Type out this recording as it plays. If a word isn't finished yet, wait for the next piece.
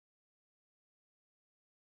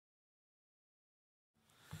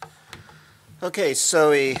Okay,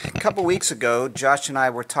 so a couple weeks ago, Josh and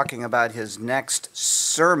I were talking about his next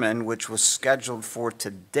sermon, which was scheduled for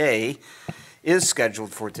today,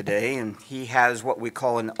 and he has what we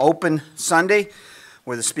call an open Sunday,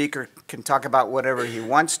 where the speaker can talk about whatever he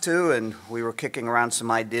wants to, and we were kicking around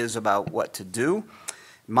some ideas about what to do.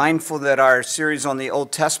 Mindful that our series on the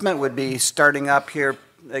Old Testament would be starting up here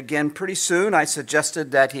again pretty soon, I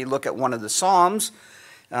suggested that he look at one of the Psalms.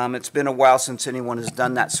 It's been a while since anyone has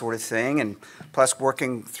done that sort of thing, and plus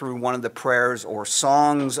working through one of the prayers or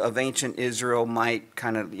songs of ancient Israel might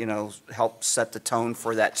kind of, help set the tone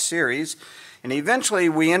for that series. And eventually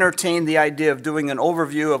we entertained the idea of doing an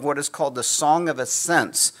overview of what is called the Song of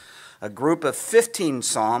Ascents, a group of 15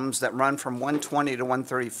 psalms that run from 120 to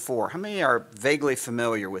 134. How many are vaguely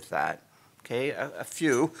familiar with that? Okay, a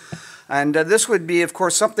few. And this would be, of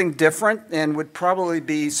course, something different and would probably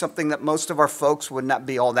be something that most of our folks would not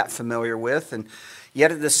be all that familiar with. And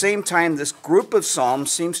yet at the same time, this group of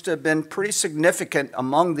psalms seems to have been pretty significant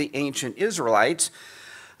among the ancient Israelites,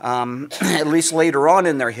 at least later on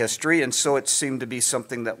in their history. And so it seemed to be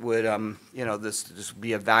something that would, this would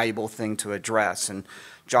be a valuable thing to address. And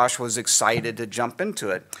Josh was excited to jump into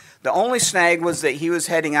it. The only snag was that he was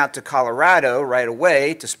heading out to Colorado right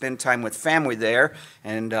away to spend time with family there,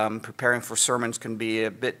 and preparing for sermons can be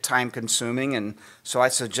a bit time-consuming, and so I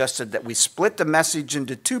suggested that we split the message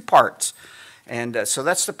into two parts. And so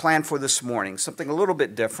that's the plan for this morning, something a little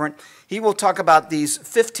bit different. He will talk about these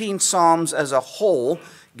 15 Psalms as a whole,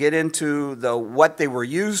 get into what they were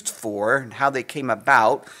used for and how they came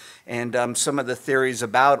about, and some of the theories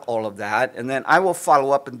about all of that. And then I will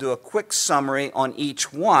follow up and do a quick summary on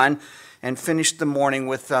each one and finish the morning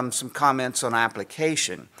with some comments on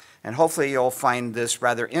application. And hopefully you'll find this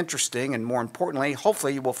rather interesting, and more importantly,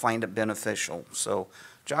 hopefully you will find it beneficial. So,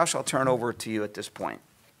 Josh, I'll turn over to you at this point.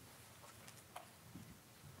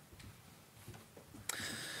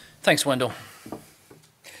 Thanks, Wendell.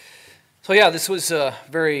 So yeah, this was a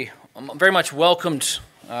very much welcomed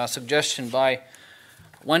suggestion by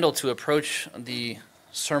Wendell to approach the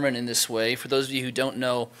sermon in this way. For those of you who don't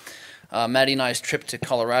know, Maddie and I's trip to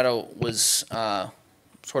Colorado was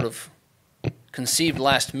sort of conceived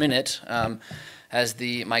last minute as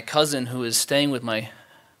my cousin, who is staying with my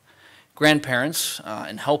grandparents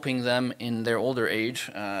and helping them in their older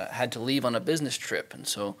age, had to leave on a business trip. And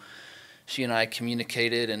so she and I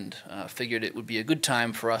communicated and figured it would be a good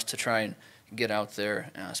time for us to try and get out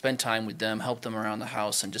there, spend time with them, help them around the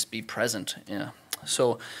house, and just be present.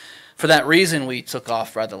 So for that reason, we took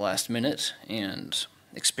off rather last minute and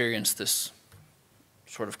experienced this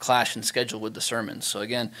sort of clash in schedule with the sermon. So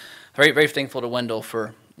again, very, very thankful to Wendell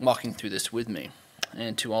for walking through this with me,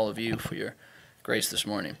 and to all of you for your grace this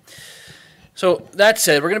morning. So that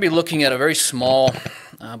said, we're going to be looking at a very small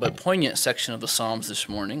but poignant section of the Psalms this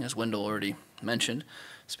morning, as Wendell already mentioned,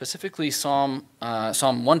 specifically Psalm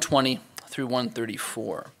 120 through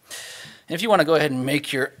 134. And if you want to go ahead and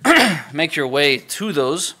make your way to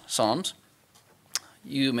those Psalms,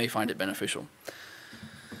 you may find it beneficial.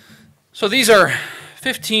 So these are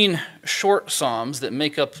 15 short Psalms that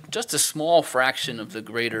make up just a small fraction of the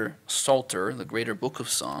greater Psalter, the greater book of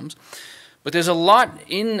Psalms. But there's a lot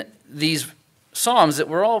in these Psalms that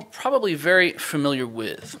we're all probably very familiar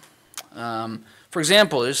with. For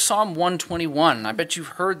example, there's Psalm 121. I bet you've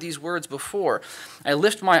heard these words before. I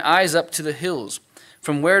lift my eyes up to the hills.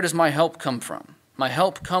 From where does my help come from? My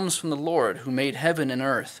help comes from the Lord, who made heaven and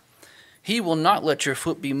earth. He will not let your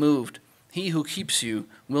foot be moved. He who keeps you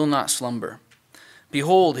will not slumber.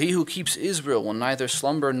 Behold, he who keeps Israel will neither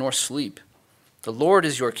slumber nor sleep. The Lord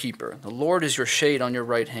is your keeper. The Lord is your shade on your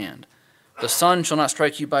right hand. The sun shall not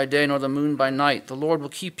strike you by day, nor the moon by night. The Lord will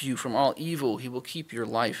keep you from all evil. He will keep your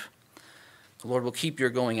life. The Lord will keep your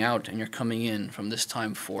going out and your coming in from this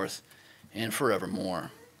time forth and forevermore.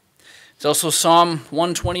 It's also Psalm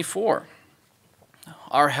 124.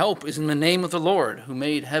 Our help is in the name of the Lord, who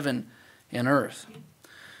made heaven and earth.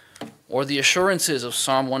 Or the assurances of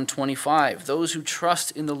Psalm 125. Those who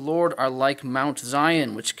trust in the Lord are like Mount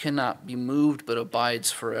Zion, which cannot be moved but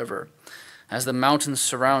abides forever. As the mountains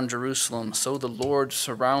surround Jerusalem, so the Lord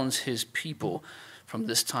surrounds his people from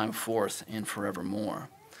this time forth and forevermore.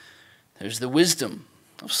 There's the wisdom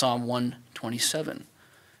of Psalm 127.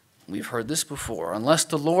 We've heard this before. Unless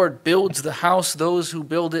the Lord builds the house, those who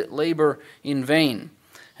build it labor in vain.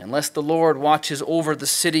 Unless the Lord watches over the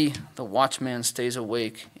city, the watchman stays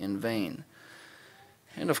awake in vain.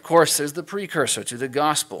 And of course, there's the precursor to the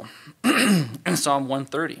gospel, Psalm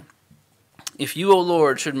 130. If you, O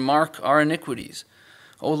Lord, should mark our iniquities,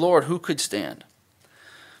 O Lord, who could stand?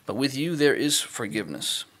 But with you there is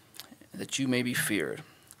forgiveness, that you may be feared.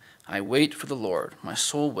 I wait for the Lord, my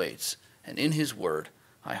soul waits, and in his word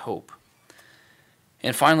I hope.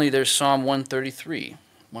 And finally, there's Psalm 133,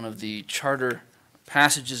 one of the charter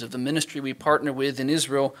passages of the ministry we partner with in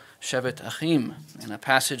Israel, Shevet Achim, and a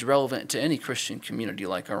passage relevant to any Christian community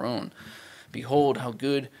like our own. Behold how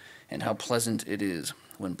good and how pleasant it is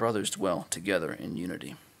when brothers dwell together in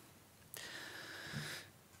unity.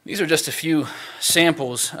 These are just a few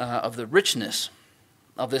samples of the richness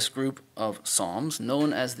of this group of psalms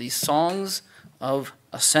known as the Songs of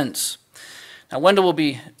Ascents. Now, Wendell will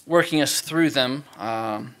be working us through them,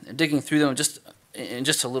 digging through them in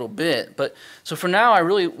just a little bit. But so for now, I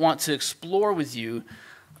really want to explore with you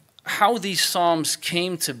how these psalms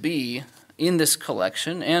came to be in this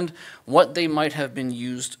collection and what they might have been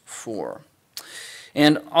used for.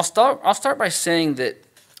 And I'll start by saying that,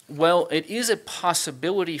 well, it is a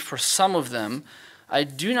possibility for some of them. I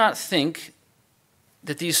do not think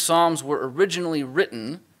that these psalms were originally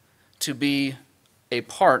written to be a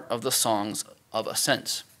part of the Songs of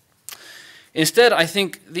Ascents. Instead, I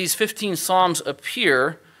think these 15 psalms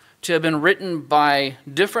appear to have been written by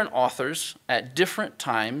different authors at different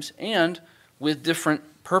times and with different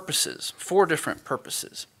purposes, for different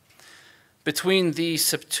purposes. Between the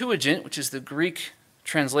Septuagint, which is the Greek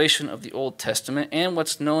translation of the Old Testament, and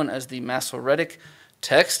what's known as the Masoretic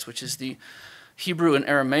text, which is the Hebrew and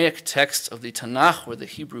Aramaic text of the Tanakh, or the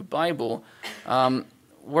Hebrew Bible,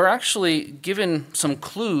 we're actually given some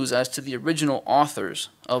clues as to the original authors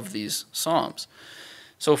of these psalms.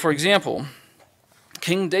 So, for example,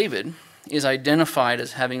 King David is identified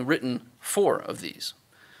as having written 4 of these: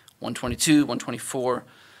 122, 124,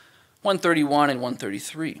 131, and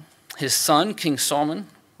 133. His son, King Solomon,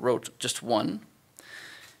 wrote just 1.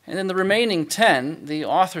 And then the remaining 10, the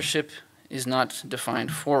authorship is not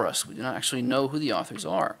defined for us. We do not actually know who the authors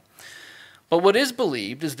are. But what is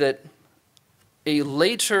believed is that a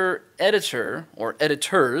later editor or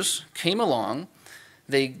editors came along.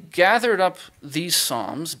 They gathered up these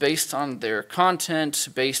psalms based on their content,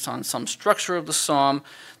 based on some structure of the psalm.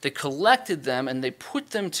 They collected them and they put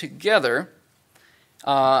them together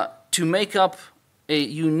to make up a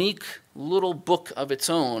unique little book of its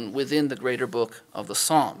own within the greater book of the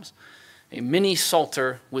Psalms. A mini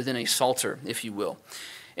psalter within a psalter, if you will.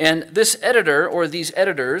 And this editor, or these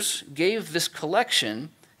editors, gave this collection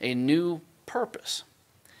a new purpose.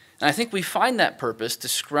 And I think we find that purpose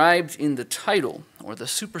described in the title or the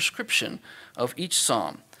superscription of each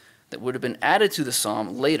psalm that would have been added to the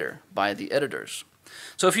psalm later by the editors.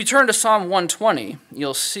 So if you turn to Psalm 120,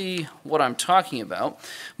 you'll see what I'm talking about.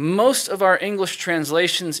 Most of our English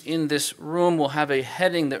translations in this room will have a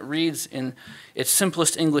heading that reads in its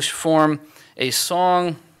simplest English form, A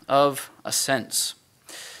Song of Ascents.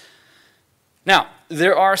 Now,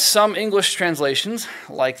 there are some English translations,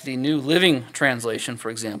 like the New Living Translation, for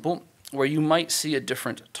example, where you might see a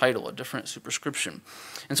different title, a different superscription.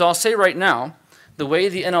 And so I'll say right now, the way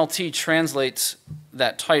the NLT translates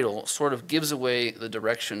that title sort of gives away the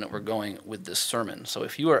direction that we're going with this sermon. So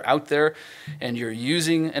if you are out there and you're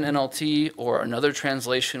using an NLT or another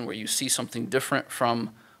translation where you see something different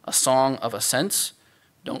from A Song of Ascents,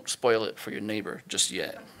 don't spoil it for your neighbor just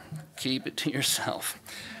yet. Keep it to yourself.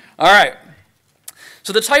 All right.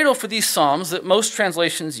 So the title for these psalms that most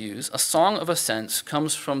translations use, A Song of Ascents,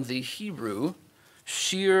 comes from the Hebrew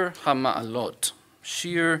Shir HaMa'alot.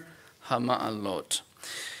 Shir HaMa'alot.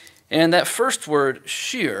 And that first word,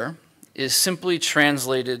 shir, is simply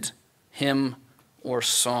translated hymn or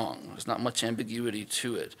song. There's not much ambiguity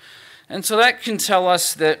to it. And so that can tell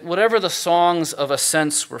us that whatever the songs of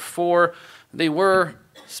ascents were for, they were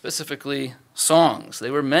specifically songs.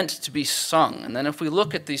 They were meant to be sung. And then if we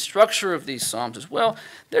look at the structure of these psalms as well,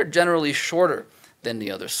 they're generally shorter than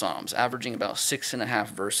the other psalms, averaging about 6.5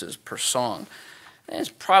 verses per song. And this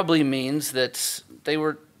probably means that they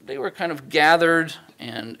were kind of gathered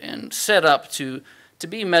and set up to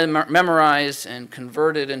be memorized and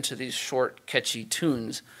converted into these short, catchy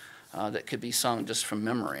tunes that could be sung just from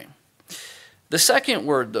memory. The second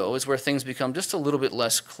word, though, is where things become just a little bit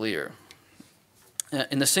less clear.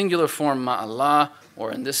 In the singular form ma'alah,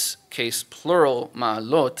 or in this case plural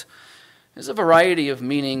ma'alot, there's a variety of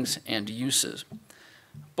meanings and uses.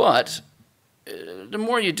 But the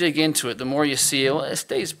more you dig into it, the more you see it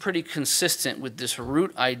stays pretty consistent with this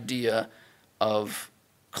root idea of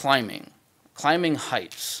climbing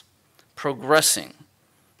heights, progressing,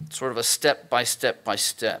 sort of a step by step by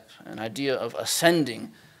step, an idea of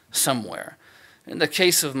ascending somewhere. In the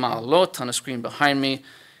case of ma'alot on the screen behind me,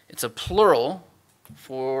 it's a plural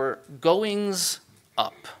for goings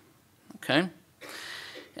up, okay?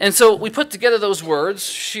 And so we put together those words,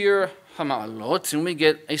 shir HaMa'alot, and we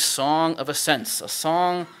get a song of ascents, a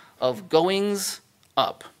song of goings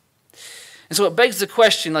up. And so it begs the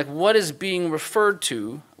question, like, what is being referred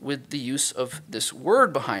to with the use of this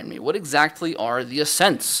word behind me? What exactly are the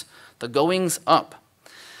ascents, the goings up?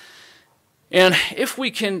 And if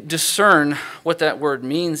we can discern what that word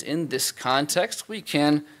means in this context, we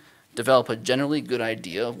can develop a generally good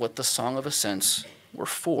idea of what the Song of Ascents were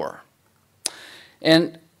for.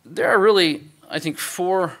 And there are really, I think,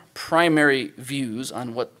 four primary views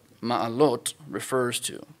on what ma'alot refers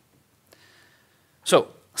to. So,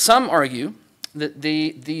 some argue that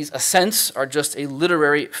these ascents are just a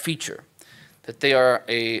literary feature, that they are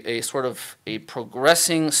a sort of a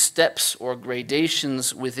progressing steps or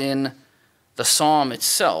gradations within the psalm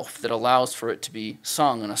itself that allows for it to be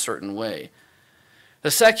sung in a certain way.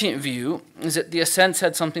 The second view is that the ascents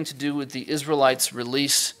had something to do with the Israelites'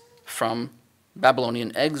 release from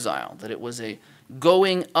Babylonian exile, that it was a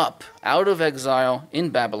going up out of exile in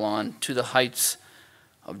Babylon to the heights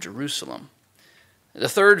of Jerusalem. The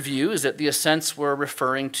third view is that the ascents were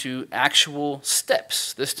referring to actual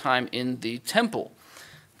steps, this time in the temple,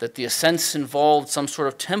 that the ascents involved some sort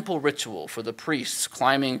of temple ritual for the priests,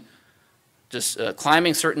 climbing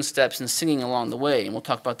certain steps and singing along the way, and we'll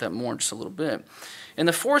talk about that more in just a little bit. And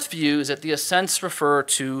the fourth view is that the ascents refer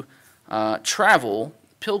to travel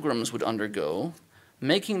pilgrims would undergo,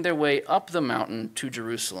 making their way up the mountain to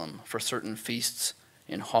Jerusalem for certain feasts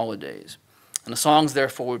and holidays. And the songs,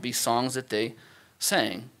 therefore, would be songs that they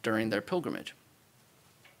sang during their pilgrimage.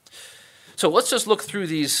 So let's just look through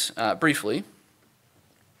these briefly.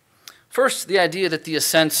 First, the idea that the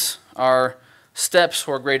ascents are steps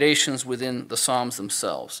or gradations within the Psalms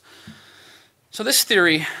themselves. So this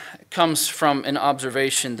theory comes from an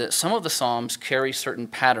observation that some of the Psalms carry certain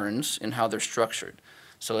patterns in how they're structured.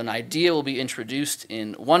 So an idea will be introduced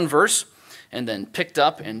in one verse and then picked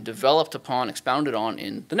up and developed upon, expounded on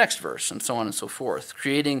in the next verse, and so on and so forth,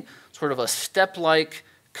 creating sort of a step-like,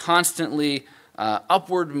 constantly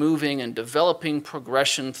upward moving and developing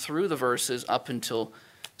progression through the verses up until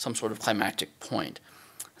some sort of climactic point.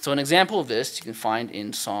 So an example of this you can find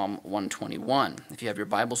in Psalm 121, if you have your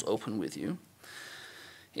Bibles open with you.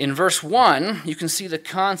 In verse 1, you can see the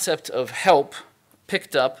concept of help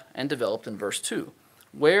picked up and developed in verse 2.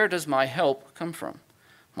 Where does my help come from?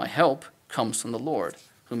 My help comes from the Lord,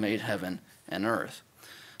 who made heaven and earth.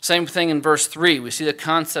 Same thing in verse 3. We see the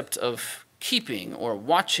concept of keeping or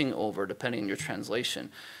watching over, depending on your translation,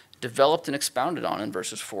 developed and expounded on in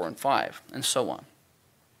verses 4 and 5, and so on.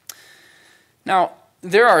 Now,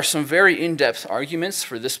 there are some very in-depth arguments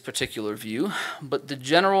for this particular view, but the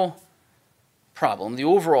general problem, the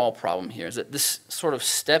overall problem here, is that this sort of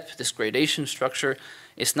step, this gradation structure,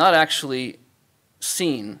 is not actually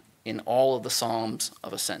seen in all of the Psalms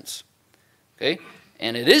of Ascents. Okay?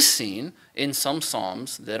 And it is seen in some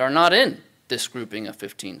Psalms that are not in this grouping of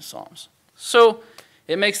 15 Psalms. So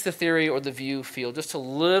it makes the theory or the view feel just a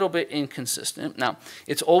little bit inconsistent. Now,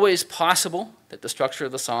 it's always possible that the structure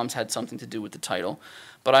of the Psalms had something to do with the title,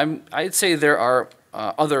 but I'd say there are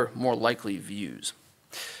other more likely views.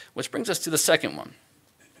 Which brings us to the second one,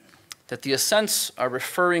 that the ascents are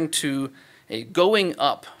referring to a going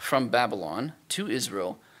up from Babylon to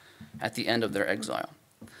Israel at the end of their exile.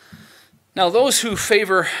 Now, those who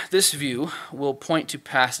favor this view will point to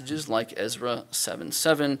passages like Ezra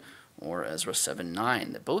 7:7 or Ezra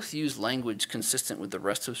 7:9 that both use language consistent with the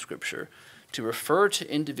rest of Scripture to refer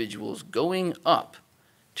to individuals going up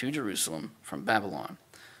to Jerusalem from Babylon.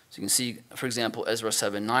 So you can see, for example, Ezra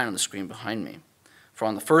 7:9 on the screen behind me. For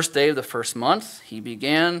on the first day of the first month, he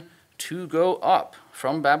began to go up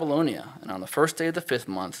from Babylonia, and on the first day of the 5th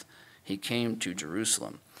month, he came to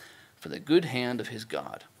Jerusalem, for the good hand of his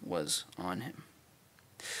God was on him.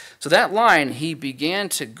 So that line, he began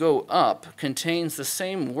to go up, contains the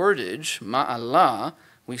same wordage, ma'alah,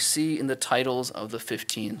 we see in the titles of the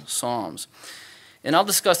 15 Psalms. And I'll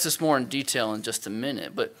discuss this more in detail in just a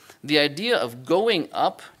minute, but the idea of going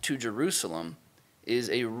up to Jerusalem is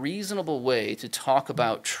a reasonable way to talk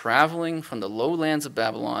about traveling from the lowlands of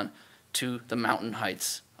Babylon to the mountain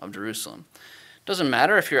heights of Jerusalem. It doesn't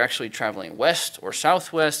matter if you're actually traveling west or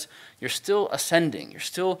southwest, you're still ascending, you're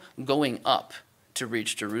still going up to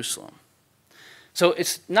reach Jerusalem. So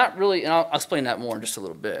it's not really, and I'll explain that more in just a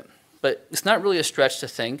little bit, but it's not really a stretch to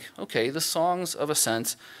think, okay, the Songs of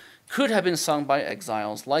Ascents could have been sung by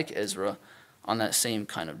exiles like Ezra on that same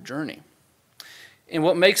kind of journey. And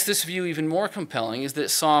what makes this view even more compelling is that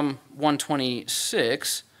Psalm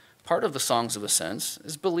 126, part of the Songs of Ascents,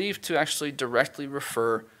 is believed to actually directly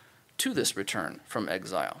refer to this return from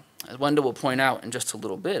exile. As Wendell will point out in just a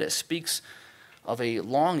little bit, it speaks of a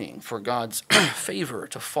longing for God's favor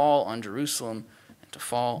to fall on Jerusalem and to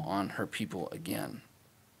fall on her people again.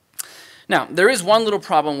 Now, there is one little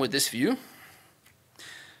problem with this view,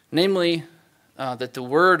 namely that the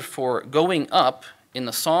word for going up in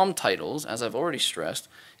the psalm titles, as I've already stressed,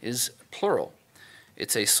 is plural.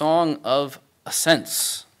 It's a song of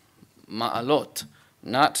ascents, ma'alot,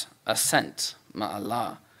 not ascent,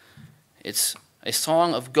 ma'alah. It's a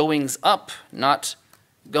song of goings up, not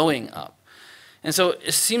going up. And so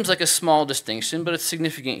it seems like a small distinction, but it's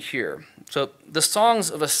significant here. So the songs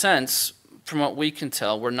of ascents, from what we can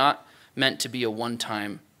tell, were not meant to be a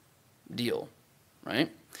one-time deal,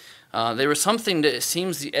 right? They were something that it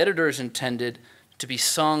seems the editors intended to be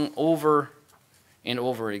sung over and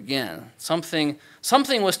over again. Something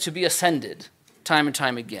was to be ascended time and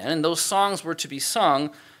time again, and those songs were to be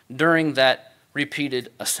sung during that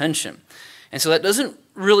repeated ascension. And so that doesn't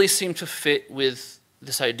really seem to fit with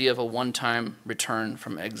this idea of a one-time return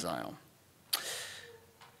from exile.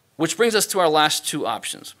 Which brings us to our last two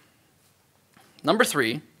options. Number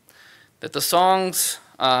 3, that the songs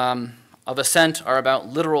of ascent are about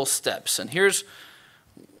literal steps. And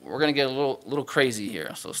we're going to get a little crazy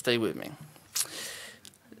here, so stay with me.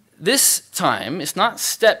 This time, it's not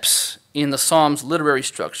steps in the Psalms' literary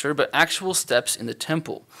structure, but actual steps in the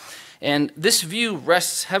temple. And this view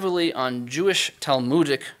rests heavily on Jewish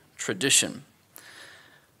Talmudic tradition.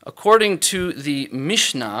 According to the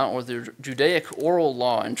Mishnah, or the Judaic oral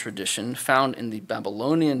law and tradition found in the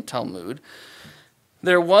Babylonian Talmud,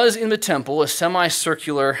 there was in the temple a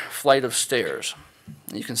semicircular flight of stairs.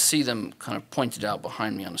 You can see them kind of pointed out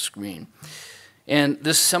behind me on the screen. And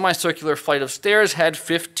this semicircular flight of stairs had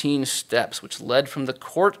 15 steps, which led from the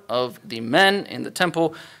court of the men in the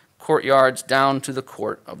temple courtyards down to the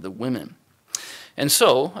court of the women. And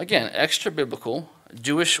so, again, extra-biblical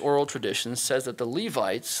Jewish oral tradition says that the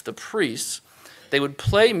Levites, the priests, they would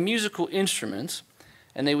play musical instruments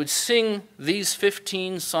and they would sing these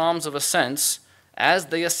 15 Psalms of Ascents as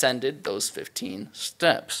they ascended those 15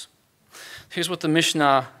 steps. Here's what the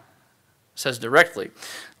Mishnah says directly.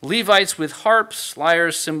 Levites with harps,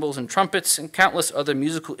 lyres, cymbals, and trumpets, and countless other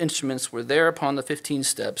musical instruments were there upon the 15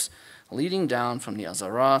 steps, leading down from the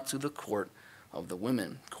Azarah to the court of the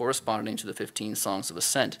women, corresponding to the 15 songs of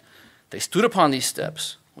ascent. They stood upon these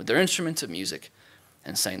steps with their instruments of music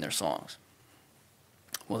and sang their songs.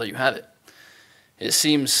 Well, there you have it. It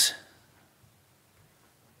seems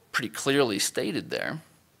pretty clearly stated there.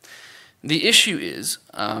 The issue is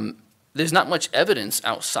there's not much evidence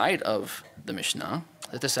outside of the Mishnah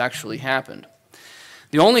that this actually happened.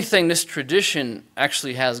 The only thing this tradition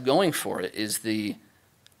actually has going for it is the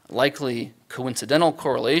likely coincidental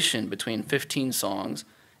correlation between 15 songs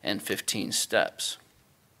and 15 steps.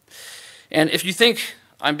 And if you think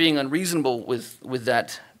I'm being unreasonable with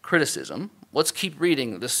that criticism, let's keep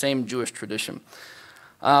reading the same Jewish tradition.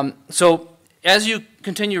 So as you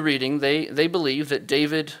continue reading, they believe that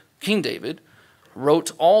King David,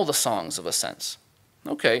 wrote all the songs of ascents.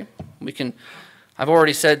 Okay, I've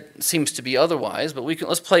already said it seems to be otherwise, but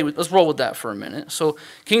let's roll with that for a minute. So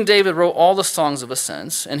King David wrote all the songs of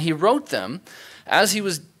ascents, and he wrote them as he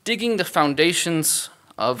was digging the foundations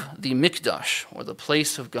of the Mikdash, or the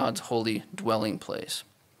place of God's holy dwelling place,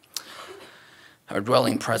 or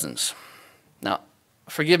dwelling presence. Now,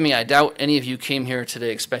 forgive me, I doubt any of you came here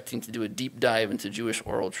today expecting to do a deep dive into Jewish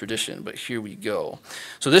oral tradition, but here we go.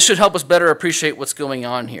 So this should help us better appreciate what's going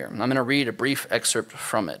on here. I'm going to read a brief excerpt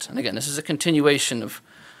from it. And again, this is a continuation of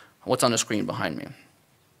what's on the screen behind me.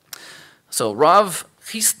 So Rav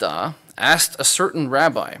Chisda asked a certain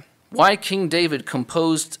rabbi why King David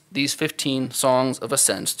composed these 15 songs of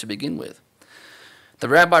ascents to begin with. The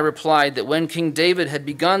rabbi replied that when King David had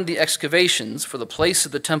begun the excavations for the place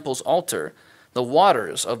of the temple's altar, the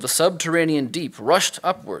waters of the subterranean deep rushed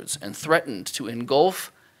upwards and threatened to engulf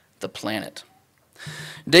the planet.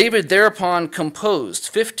 David thereupon composed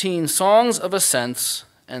 15 songs of ascents,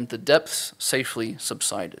 and the depths safely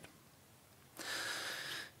subsided.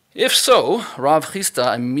 If so, Rav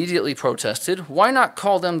Chisda immediately protested, why not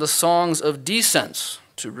call them the songs of descents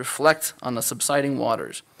to reflect on the subsiding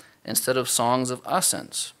waters instead of songs of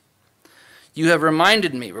ascents? You have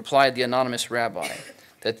reminded me, replied the anonymous rabbi,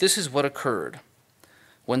 that this is what occurred.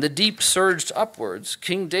 When the deep surged upwards,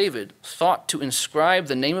 King David thought to inscribe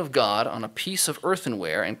the name of God on a piece of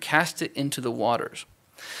earthenware and cast it into the waters.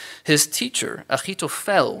 His teacher,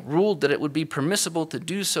 Ahitophel, ruled that it would be permissible to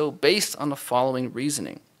do so based on the following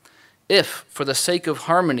reasoning. If, for the sake of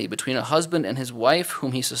harmony between a husband and his wife,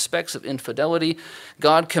 whom he suspects of infidelity,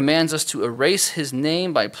 God commands us to erase his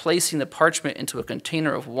name by placing the parchment into a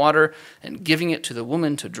container of water and giving it to the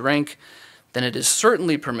woman to drink, then it is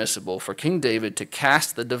certainly permissible for King David to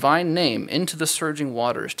cast the divine name into the surging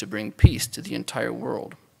waters to bring peace to the entire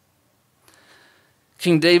world.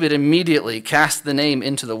 King David immediately cast the name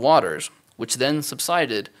into the waters, which then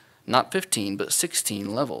subsided not 15, but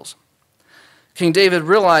 16 levels. King David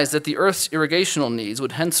realized that the earth's irrigational needs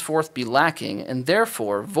would henceforth be lacking, and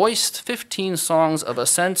therefore voiced 15 songs of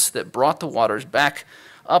ascents that brought the waters back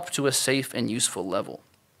up to a safe and useful level.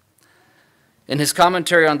 In his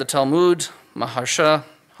commentary on the Talmud, Maharsha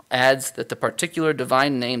adds that the particular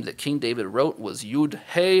divine name that King David wrote was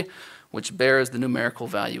Yud-He, which bears the numerical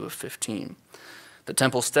value of 15. The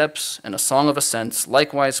temple steps and a song of ascents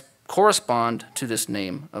likewise correspond to this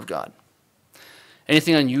name of God.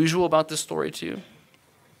 Anything unusual about this story to you?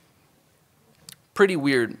 Pretty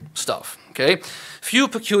weird stuff, okay? Few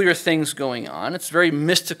peculiar things going on. It's very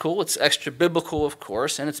mystical, it's extra biblical, of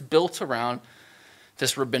course, and it's built around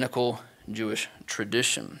this rabbinical Jewish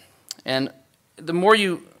tradition. And the more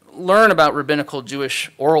you learn about rabbinical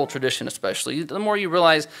Jewish oral tradition especially, the more you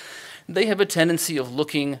realize they have a tendency of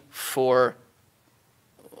looking for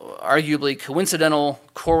arguably coincidental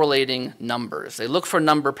correlating numbers. They look for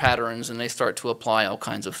number patterns and they start to apply all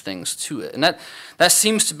kinds of things to it. And that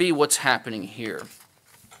seems to be what's happening here,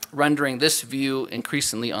 rendering this view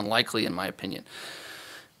increasingly unlikely in my opinion.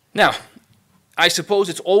 Now, I suppose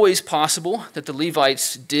it's always possible that the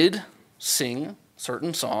Levites did sing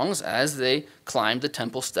certain songs as they climbed the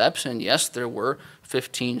temple steps, and yes, there were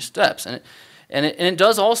 15 steps. And it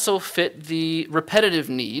does also fit the repetitive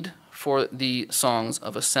need for the songs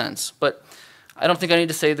of ascents. But I don't think I need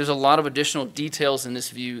to say there's a lot of additional details in this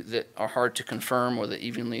view that are hard to confirm or that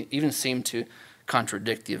even seem to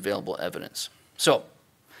contradict the available evidence. So,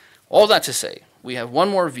 all that to say, we have one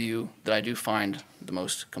more view that I do find the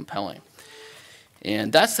most compelling.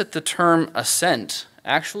 And that's that the term ascent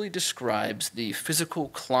actually describes the physical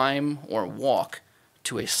climb or walk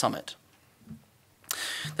to a summit.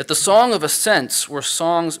 That the Song of Ascents were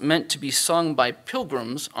songs meant to be sung by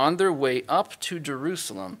pilgrims on their way up to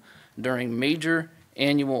Jerusalem during major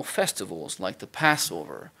annual festivals like the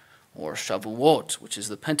Passover or Shavuot, which is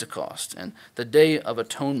the Pentecost, and the Day of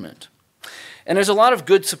Atonement. And there's a lot of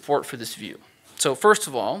good support for this view. So first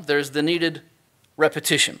of all, there's the needed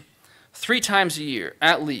repetition. 3 times a year,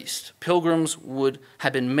 at least, pilgrims would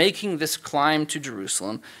have been making this climb to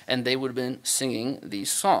Jerusalem, and they would have been singing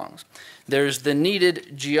these songs. There's the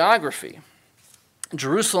needed geography.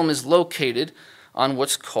 Jerusalem is located on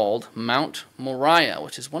what's called Mount Moriah,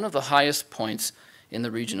 which is one of the highest points in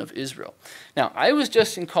the region of Israel. Now, I was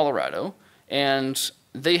just in Colorado, and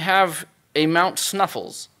they have a Mount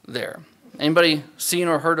Snuffles there. Anybody seen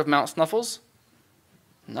or heard of Mount Snuffles?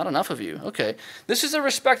 Not enough of you. Okay. This is a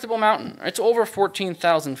respectable mountain. It's over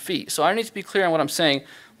 14,000 feet. So I need to be clear on what I'm saying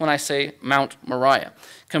when I say Mount Moriah.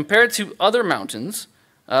 Compared to other mountains,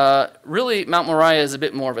 really Mount Moriah is a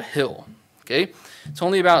bit more of a hill. Okay. It's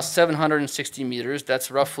only about 760 meters. That's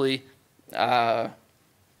roughly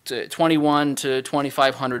 21 to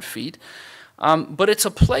 2,500 feet. But it's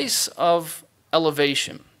a place of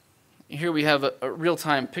elevation. Here we have a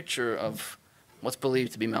real-time picture of what's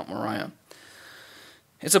believed to be Mount Moriah.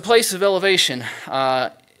 It's a place of elevation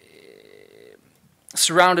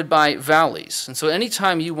surrounded by valleys. And so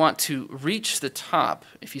anytime you want to reach the top,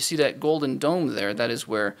 if you see that golden dome there, that is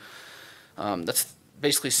where, that's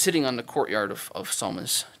basically sitting on the courtyard of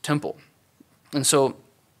Solomon's temple. And so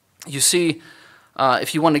you see,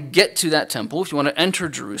 if you want to get to that temple, if you want to enter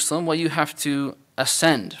Jerusalem, well, you have to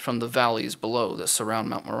ascend from the valleys below that surround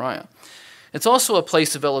Mount Moriah. It's also a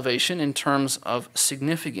place of elevation in terms of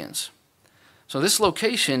significance. So this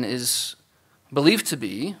location is believed to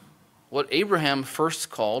be what Abraham first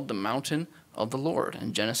called the mountain of the Lord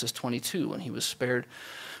in Genesis 22 when he was spared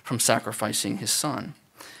from sacrificing his son.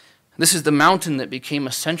 This is the mountain that became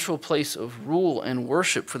a central place of rule and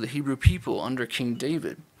worship for the Hebrew people under King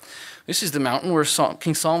David. This is the mountain where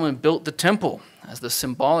King Solomon built the temple as the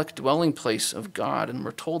symbolic dwelling place of God, and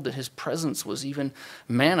we're told that his presence was even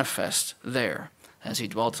manifest there as he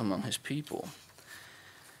dwelt among his people.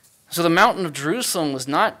 So the mountain of Jerusalem is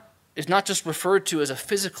not just referred to as a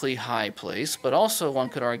physically high place, but also, one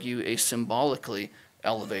could argue, a symbolically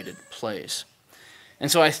elevated place. And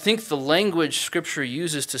so I think the language Scripture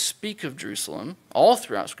uses to speak of Jerusalem, all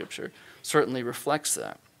throughout Scripture, certainly reflects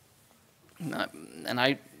that. And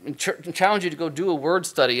I challenge you to go do a word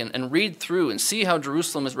study and read through and see how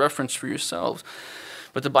Jerusalem is referenced for yourselves.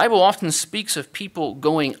 But the Bible often speaks of people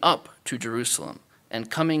going up to Jerusalem and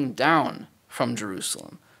coming down from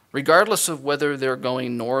Jerusalem, regardless of whether they're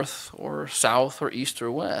going north or south or east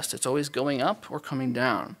or west. It's always going up or coming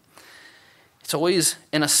down. It's always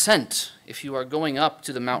an ascent if you are going up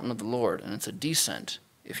to the mountain of the Lord, and it's a descent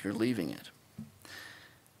if you're leaving it.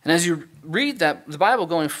 And as you read the Bible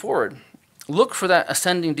going forward, look for that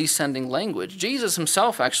ascending, descending language. Jesus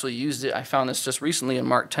himself actually used it. I found this just recently in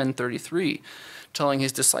Mark 10:33, telling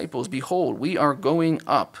his disciples, "Behold, we are going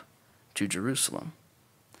up to Jerusalem."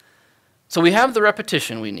 So we have the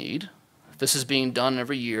repetition we need. This is being done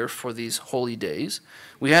every year for these holy days.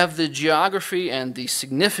 We have the geography and the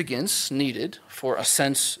significance needed for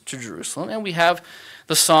ascents to Jerusalem, and we have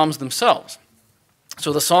the Psalms themselves.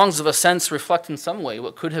 So the Songs of Ascents reflect in some way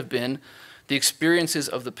what could have been the experiences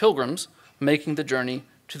of the pilgrims making the journey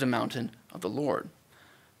to the mountain of the Lord.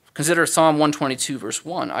 Consider Psalm 122, verse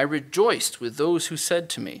 1. "I rejoiced with those who said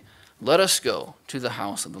to me, 'Let us go to the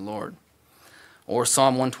house of the Lord.'" Or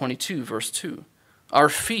Psalm 122, verse 2. "Our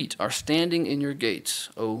feet are standing in your gates,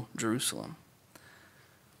 O Jerusalem."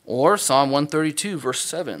 Or Psalm 132, verse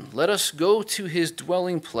 7. "Let us go to his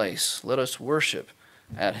dwelling place. Let us worship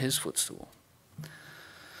at his footstool."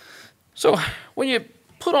 So when you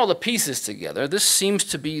put all the pieces together, this seems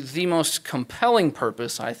to be the most compelling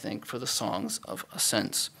purpose, I think, for the Songs of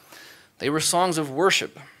Ascents. They were songs of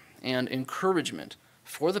worship and encouragement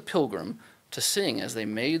for the pilgrim to sing as they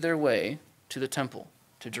made their way to the temple,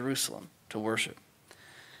 to Jerusalem, to worship.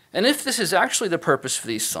 And if this is actually the purpose for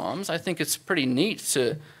these psalms, I think it's pretty neat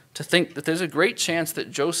to think that there's a great chance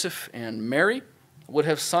that Joseph and Mary would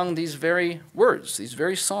have sung these very words, these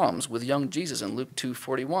very psalms with young Jesus in Luke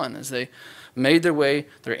 2:41 as they made their way,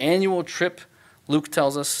 their annual trip, Luke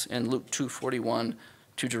tells us in Luke 2:41,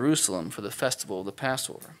 to Jerusalem for the festival of the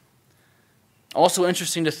Passover. Also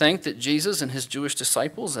interesting to think that Jesus and his Jewish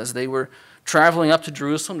disciples, as they were traveling up to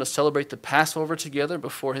Jerusalem to celebrate the Passover together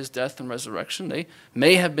before his death and resurrection, they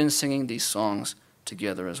may have been singing these songs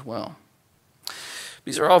together as well.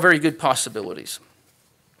 These are all very good possibilities.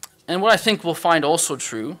 And what I think we'll find also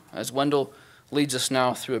true, as Wendell leads us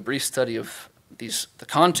now through a brief study of the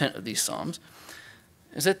content of these psalms,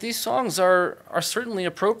 is that these songs are certainly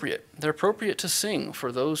appropriate. They're appropriate to sing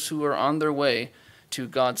for those who are on their way to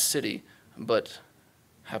God's city, but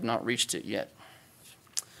have not reached it yet.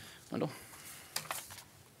 Wendell?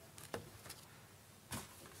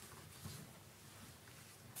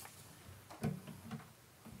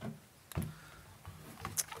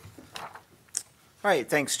 All right,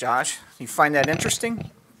 thanks, Josh. You find that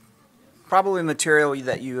interesting? Probably material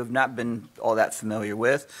that you have not been all that familiar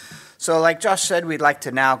with. So like Josh said, we'd like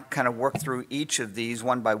to now kind of work through each of these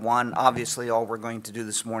one by one. Obviously, all we're going to do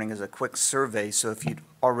this morning is a quick survey, so if you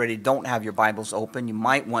already don't have your Bibles open, you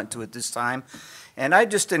might want to at this time. And I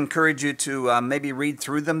just encourage you to maybe read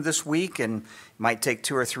through them this week, and it might take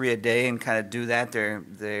 2 or 3 a day and kind of do that.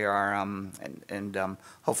 They are,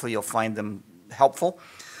 hopefully you'll find them helpful.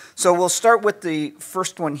 So we'll start with the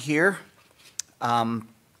first one here, Psalm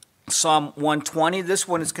 120. This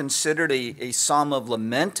one is considered a psalm of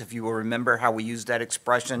lament, if you will remember how we used that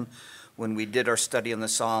expression when we did our study on the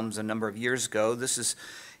Psalms a number of years ago. This is,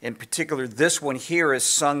 in particular, this one here is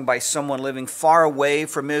sung by someone living far away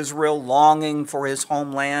from Israel, longing for his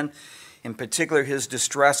homeland. In particular, his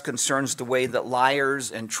distress concerns the way that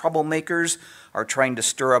liars and troublemakers are trying to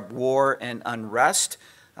stir up war and unrest.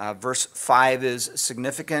 Verse 5 is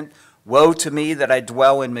significant. "Woe to me that I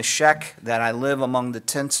dwell in Meshech, that I live among the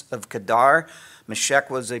tents of Kedar." Meshech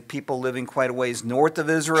was a people living quite a ways north of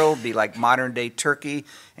Israel, be like modern-day Turkey,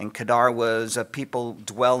 and Kedar was a people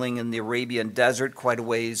dwelling in the Arabian desert, quite a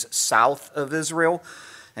ways south of Israel.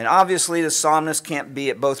 And obviously, the psalmist can't be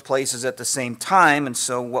at both places at the same time, and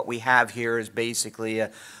so what we have here is basically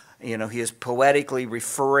he is poetically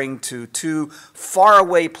referring to two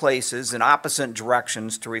faraway places in opposite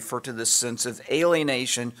directions to refer to this sense of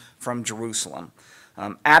alienation from Jerusalem.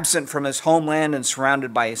 Absent from his homeland and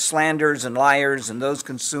surrounded by slanders and liars and those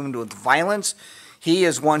consumed with violence, he,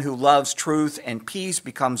 as one who loves truth and peace,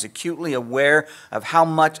 becomes acutely aware of how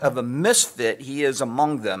much of a misfit he is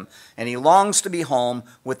among them, and he longs to be home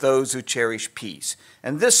with those who cherish peace.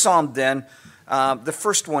 And this psalm then, the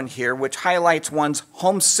first one here, which highlights one's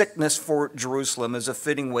homesickness for Jerusalem, is a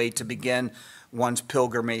fitting way to begin one's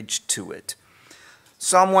pilgrimage to it.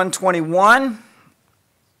 Psalm 121.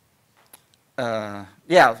 I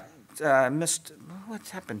missed.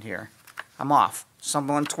 What's happened here? I'm off. Psalm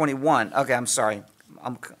 121. Okay, I'm sorry.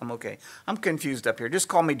 I'm okay. I'm confused up here. Just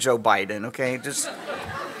call me Joe Biden, okay? Just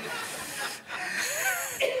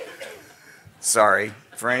sorry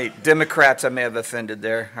for any Democrats I may have offended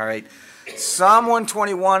there. All right. Psalm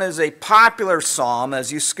 121 is a popular psalm.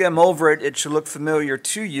 As you skim over it, it should look familiar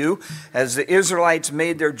to you. As the Israelites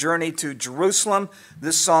made their journey to Jerusalem,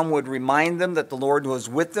 this psalm would remind them that the Lord was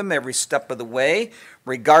with them every step of the way.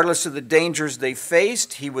 Regardless of the dangers they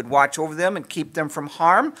faced, he would watch over them and keep them from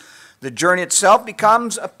harm. The journey itself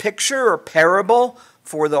becomes a picture or parable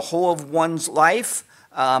for the whole of one's life.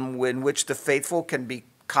 in which the faithful can be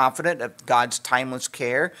confident of God's timeless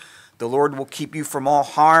care. The Lord will keep you from all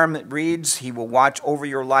harm, it reads. He will watch over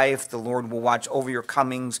your life. The Lord will watch over your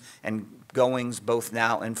comings and goings, both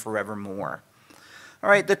now and forevermore. All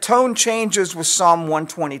right, the tone changes with Psalm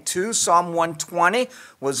 122. Psalm 120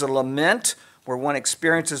 was a lament where one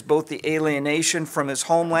experiences both the alienation from his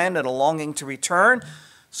homeland and a longing to return.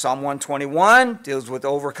 Psalm 121 deals with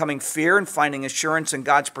overcoming fear and finding assurance in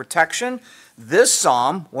God's protection. This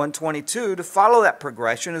Psalm, 122, to follow that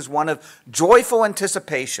progression, is one of joyful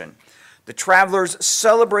anticipation. The travelers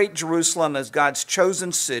celebrate Jerusalem as God's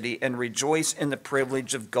chosen city and rejoice in the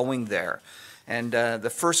privilege of going there. And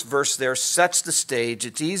the first verse there sets the stage.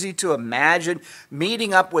 It's easy to imagine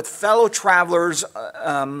meeting up with fellow travelers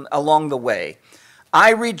along the way.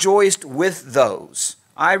 I rejoiced with those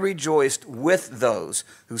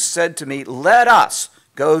who said to me, let us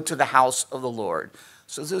go to the house of the Lord.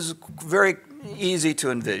 So this is very easy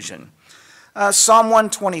to envision. Psalm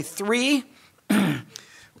 123,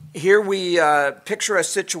 here we picture a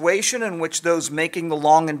situation in which those making the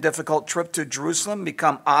long and difficult trip to Jerusalem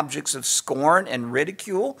become objects of scorn and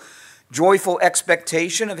ridicule. Joyful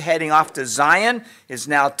expectation of heading off to Zion is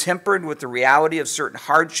now tempered with the reality of certain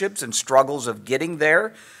hardships and struggles of getting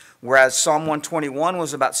there. Whereas Psalm 121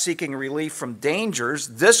 was about seeking relief from dangers,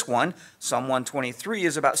 this one, Psalm 123,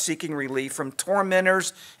 is about seeking relief from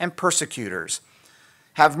tormentors and persecutors.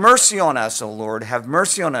 Have mercy on us, O Lord, have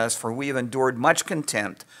mercy on us, for we have endured much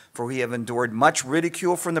contempt, for we have endured much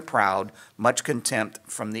ridicule from the proud, much contempt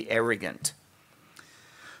from the arrogant.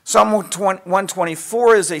 Psalm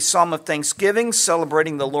 124 is a psalm of thanksgiving,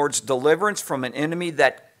 celebrating the Lord's deliverance from an enemy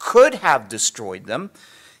that could have destroyed them.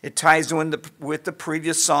 It ties in with the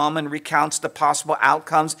previous psalm and recounts the possible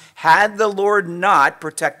outcomes had the Lord not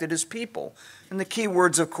protected his people. And the key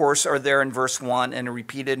words, of course, are there in verse 1 and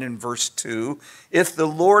repeated in verse 2. If the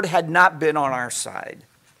Lord had not been on our side.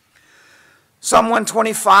 Psalm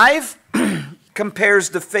 125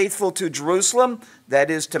 compares the faithful to Jerusalem, that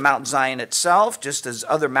is to Mount Zion itself. Just as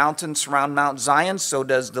other mountains surround Mount Zion, so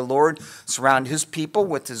does the Lord surround his people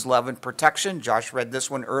with his love and protection. Josh read this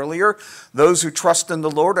one earlier. Those who trust in the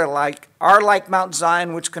Lord are like Mount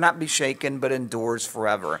Zion, which cannot be shaken but endures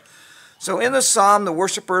forever. So in the psalm, the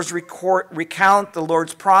worshipers recount the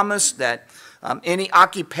Lord's promise that any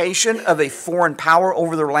occupation of a foreign power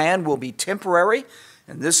over their land will be temporary.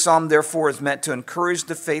 And this psalm, therefore, is meant to encourage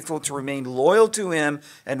the faithful to remain loyal to him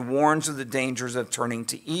and warns of the dangers of turning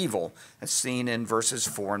to evil, as seen in verses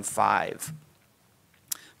 4 and 5.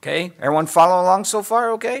 Okay, everyone follow along so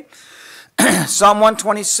far, okay? Psalm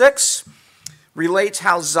 126 relates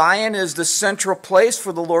how Zion is the central place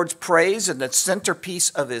for the Lord's praise and the centerpiece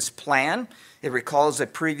of his plan. It recalls a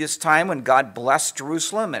previous time when God blessed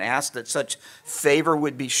Jerusalem and asked that such favor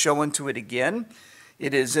would be shown to it again.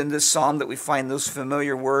 It is in this psalm that we find those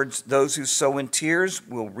familiar words, those who sow in tears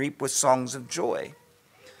will reap with songs of joy.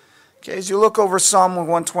 Okay, as you look over Psalm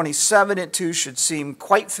 127, it too should seem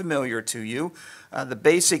quite familiar to you. The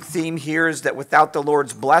basic theme here is that without the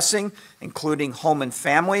Lord's blessing, including home and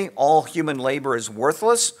family, all human labor is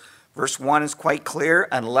worthless. Verse 1 is quite clear.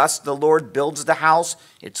 Unless the Lord builds the house,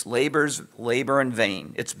 its builders labor in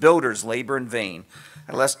vain.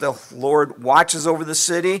 Unless the Lord watches over the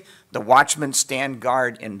city, the watchmen stand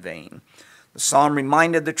guard in vain. The psalm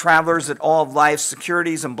reminded the travelers that all of life's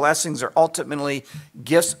securities and blessings are ultimately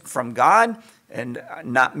gifts from God and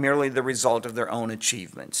not merely the result of their own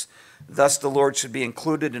achievements. Thus, the Lord should be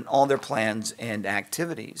included in all their plans and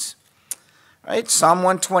activities. All right, Psalm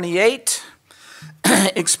 128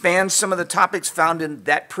 expands some of the topics found in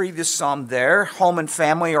that previous psalm there. Home and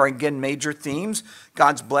family are again major themes.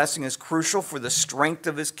 God's blessing is crucial for the strength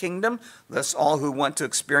of his kingdom. Thus, all who want to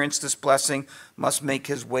experience this blessing must make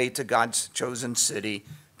his way to God's chosen city,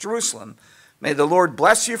 Jerusalem. May the Lord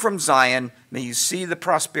bless you from Zion. May you see the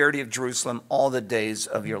prosperity of Jerusalem all the days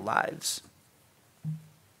of your lives.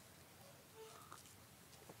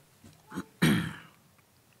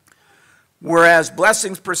 Whereas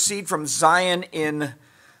blessings proceed from Zion in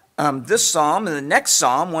this psalm, in the next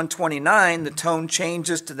psalm, 129, the tone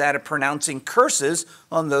changes to that of pronouncing curses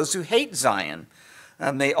on those who hate Zion.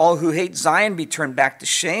 May all who hate Zion be turned back to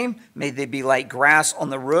shame. May they be like grass on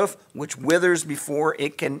the roof, which withers before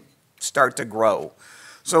it can start to grow.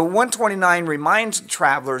 So 129 reminds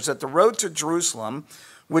travelers that the road to Jerusalem,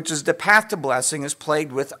 which is the path to blessing, is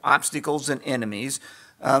plagued with obstacles and enemies.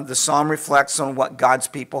 The psalm reflects on what God's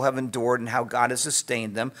people have endured and how God has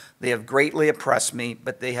sustained them. They have greatly oppressed me,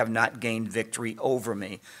 but they have not gained victory over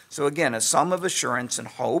me. So again, a psalm of assurance and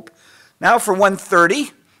hope. Now for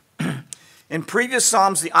 130, In previous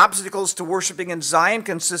Psalms, the obstacles to worshiping in Zion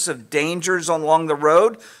consist of dangers along the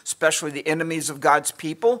road, especially the enemies of God's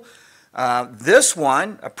people. This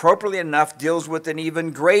one, appropriately enough, deals with an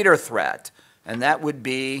even greater threat, and that would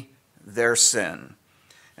be their sin.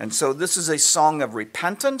 And so this is a song of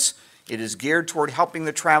repentance. It is geared toward helping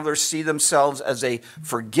the travelers see themselves as a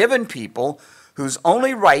forgiven people whose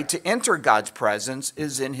only right to enter God's presence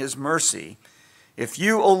is in his mercy. If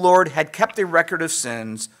you, O Lord, had kept a record of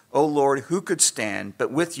sins, O Lord, who could stand?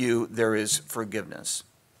 But with you there is forgiveness.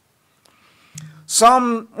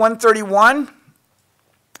 Psalm 131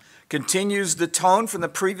 continues the tone from the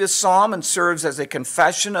previous psalm and serves as a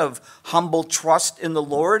confession of humble trust in the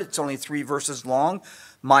Lord. It's only 3 verses long.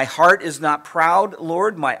 My heart is not proud,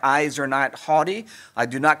 Lord. My eyes are not haughty. I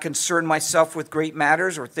do not concern myself with great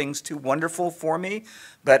matters or things too wonderful for me,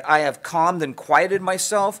 but I have calmed and quieted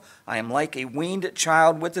myself. I am like a weaned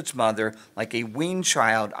child with its mother. Like a weaned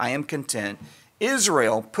child, I am content.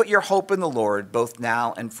 Israel, put your hope in the Lord, both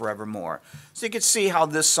now and forevermore. So you can see how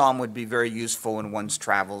this psalm would be very useful in one's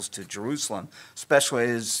travels to Jerusalem, especially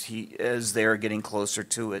as they are getting closer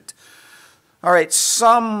to it. All right,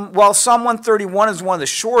 while Psalm 131 is one of the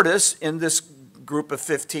shortest in this group of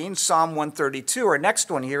 15, Psalm 132, our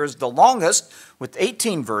next one here, is the longest with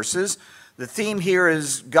 18 verses. The theme here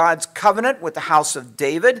is God's covenant with the house of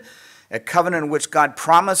David, a covenant in which God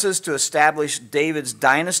promises to establish David's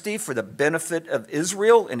dynasty for the benefit of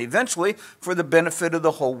Israel and eventually for the benefit of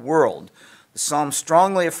the whole world. The psalm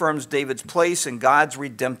strongly affirms David's place in God's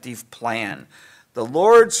redemptive plan. The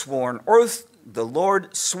Lord swore an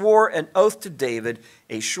oath to David,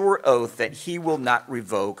 a sure oath that he will not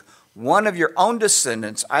revoke. One of your own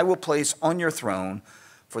descendants I will place on your throne,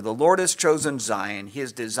 for the Lord has chosen Zion. He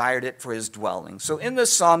has desired it for his dwelling. So in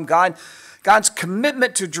this psalm, God's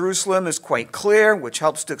commitment to Jerusalem is quite clear, which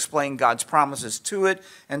helps to explain God's promises to it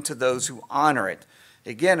and to those who honor it.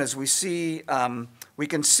 Again, as we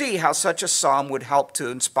can see how such a psalm would help to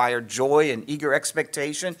inspire joy and eager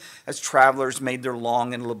expectation as travelers made their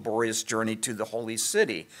long and laborious journey to the holy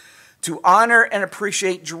city. To honor and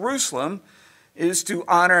appreciate Jerusalem is to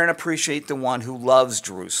honor and appreciate the one who loves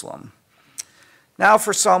Jerusalem. Now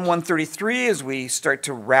for Psalm 133, as we start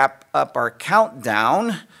to wrap up our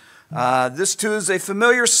countdown, this too is a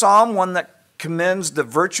familiar psalm, one that commends the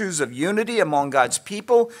virtues of unity among God's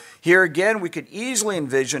people. Here again, we could easily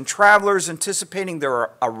envision travelers anticipating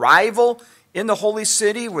their arrival in the holy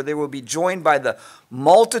city, where they will be joined by the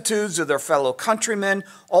multitudes of their fellow countrymen,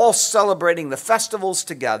 all celebrating the festivals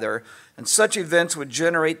together. And such events would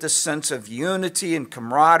generate this sense of unity and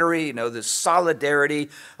camaraderie, this solidarity,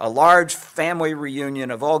 a large family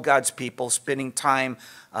reunion of all God's people spending time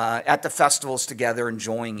at the festivals together,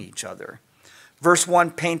 enjoying each other. Verse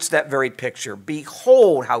 1 paints that very picture.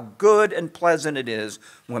 Behold how good and pleasant it is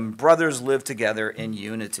when brothers live together in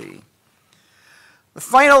unity. The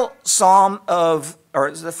final Song of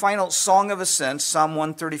Ascents, Psalm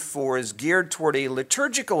 134, is geared toward a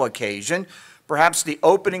liturgical occasion, perhaps the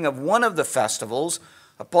opening of one of the festivals.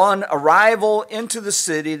 Upon arrival into the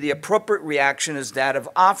city, the appropriate reaction is that of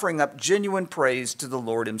offering up genuine praise to the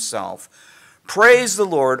Lord himself. Praise the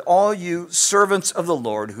Lord, all you servants of the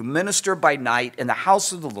Lord who minister by night in the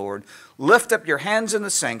house of the Lord. Lift up your hands in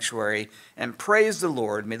the sanctuary and praise the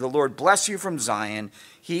Lord. May the Lord bless you from Zion,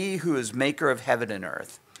 he who is maker of heaven and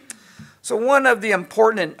earth. So one of the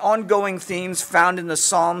important and ongoing themes found in the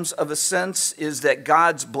Psalms of Ascents is that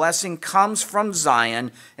God's blessing comes from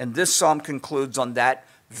Zion, and this psalm concludes on that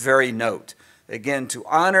very note. Again, to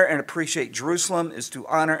honor and appreciate Jerusalem is to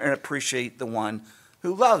honor and appreciate the one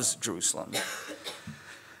who loves Jerusalem.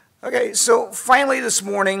 Okay, so finally this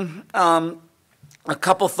morning, a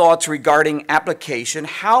couple thoughts regarding application.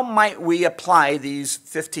 How might we apply these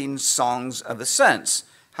 15 songs of ascents?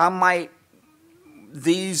 How might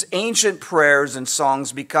these ancient prayers and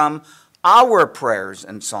songs become our prayers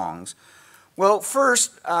and songs? Well,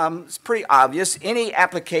 first, it's pretty obvious. Any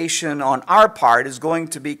application on our part is going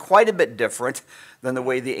to be quite a bit different than the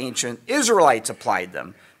way the ancient Israelites applied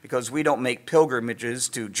them, because we don't make pilgrimages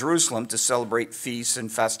to Jerusalem to celebrate feasts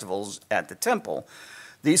and festivals at the temple.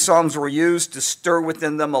 These psalms were used to stir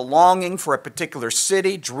within them a longing for a particular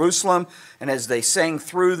city, Jerusalem, and as they sang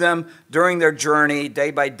through them during their journey,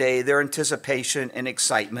 day by day, their anticipation and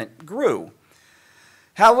excitement grew.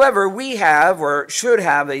 However, we have, or should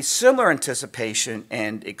have, a similar anticipation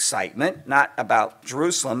and excitement, not about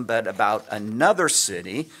Jerusalem, but about another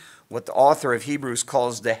city, what the author of Hebrews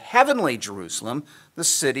calls the heavenly Jerusalem, the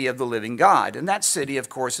city of the living God. And that city, of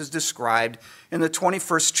course, is described in the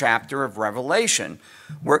 21st chapter of Revelation,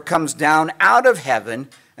 where it comes down out of heaven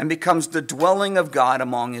and becomes the dwelling of God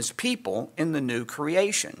among his people in the new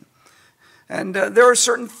creation. And there are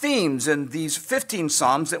certain themes in these 15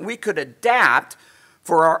 Psalms that we could adapt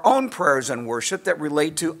for our own prayers and worship that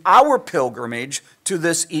relate to our pilgrimage to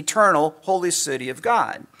this eternal holy city of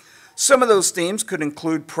God. Some of those themes could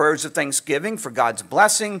include prayers of thanksgiving for God's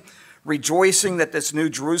blessing, rejoicing that this new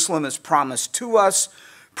Jerusalem is promised to us,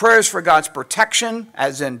 prayers for God's protection,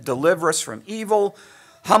 as in deliver us from evil,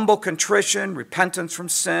 humble contrition, repentance from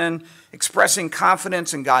sin, expressing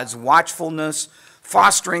confidence in God's watchfulness,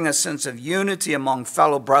 fostering a sense of unity among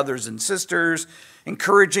fellow brothers and sisters,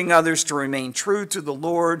 encouraging others to remain true to the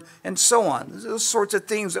Lord, and so on. Those sorts of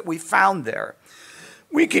things that we found there.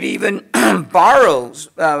 We could even borrow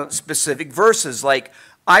specific verses like,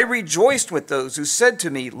 I rejoiced with those who said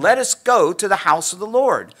to me, let us go to the house of the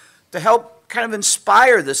Lord, to help kind of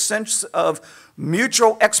inspire the sense of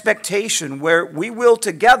mutual expectation where we will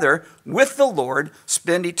together with the Lord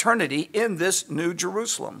spend eternity in this new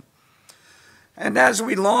Jerusalem. And as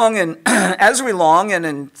we long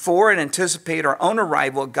and for and anticipate our own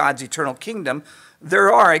arrival at God's eternal kingdom,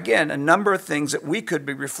 there are, again, a number of things that we could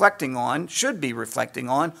be reflecting on, should be reflecting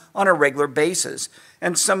on a regular basis.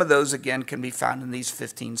 And some of those, again, can be found in these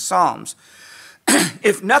 15 Psalms.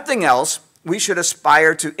 If nothing else, we should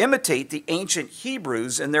aspire to imitate the ancient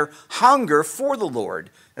Hebrews in their hunger for the Lord,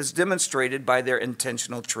 as demonstrated by their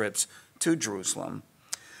intentional trips to Jerusalem.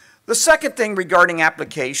 The second thing regarding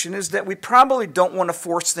application is that we probably don't want to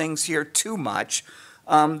force things here too much.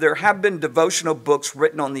 There have been devotional books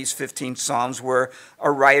written on these 15 Psalms where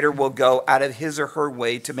a writer will go out of his or her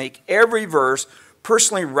way to make every verse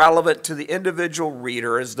personally relevant to the individual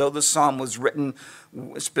reader, as though the psalm was written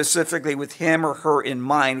specifically with him or her in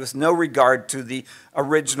mind, with no regard to the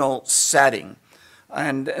original setting.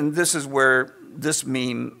 And this is where this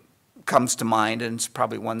meme comes to mind, and it's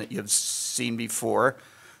probably one that you've seen before,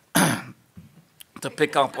 to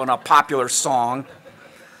pick up on a popular song.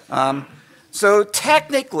 So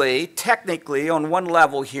technically, on one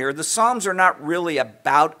level here, the Psalms are not really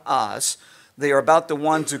about us. They are about the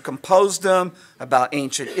ones who composed them, about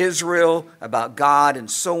ancient Israel, about God,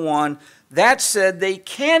 and so on. That said, they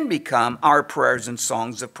can become our prayers and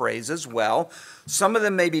songs of praise as well. Some of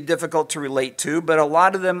them may be difficult to relate to, but a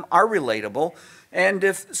lot of them are relatable. And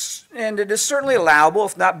it is certainly allowable,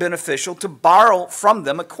 if not beneficial, to borrow from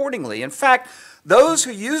them accordingly. In fact, those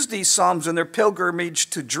who used these psalms in their pilgrimage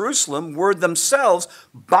to Jerusalem were themselves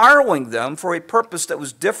borrowing them for a purpose that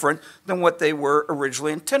was different than what they were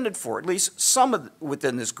originally intended for, at least some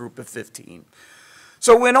within this group of 15.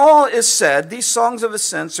 So when all is said, these songs of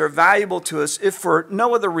ascents are valuable to us if for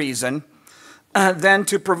no other reason than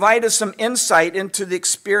to provide us some insight into the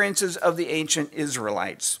experiences of the ancient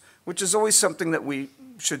Israelites, which is always something that we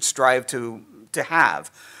should strive to have.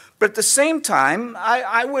 But at the same time,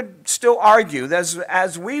 I would still argue that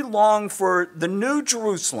as we long for the new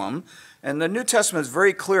Jerusalem, and the New Testament is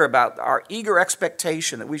very clear about our eager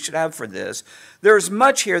expectation that we should have for this, there is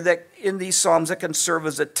much here that in these Psalms that can serve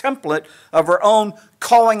as a template of our own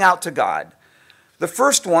calling out to God. The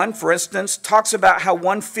first one, for instance, talks about how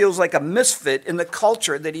one feels like a misfit in the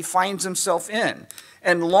culture that he finds himself in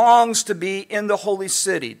and longs to be in the holy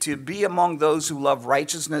city, to be among those who love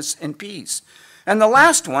righteousness and peace. And the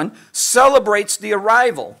last one celebrates the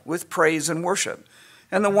arrival with praise and worship.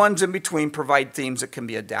 And the ones in between provide themes that can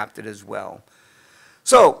be adapted as well.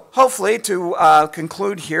 So hopefully, to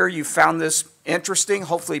conclude here, you found this interesting,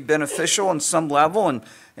 hopefully beneficial on some level.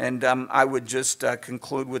 And I would just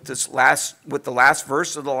conclude with the last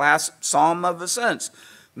verse of the last Psalm of Ascents.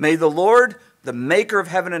 May the Lord, the maker of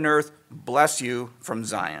heaven and earth, bless you from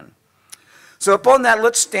Zion. So upon that,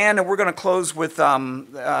 let's stand, and we're going to close with two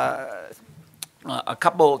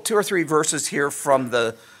or three verses here from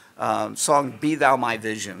the song Be Thou My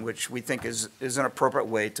Vision, which we think is an appropriate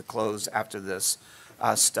way to close after this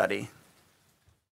study.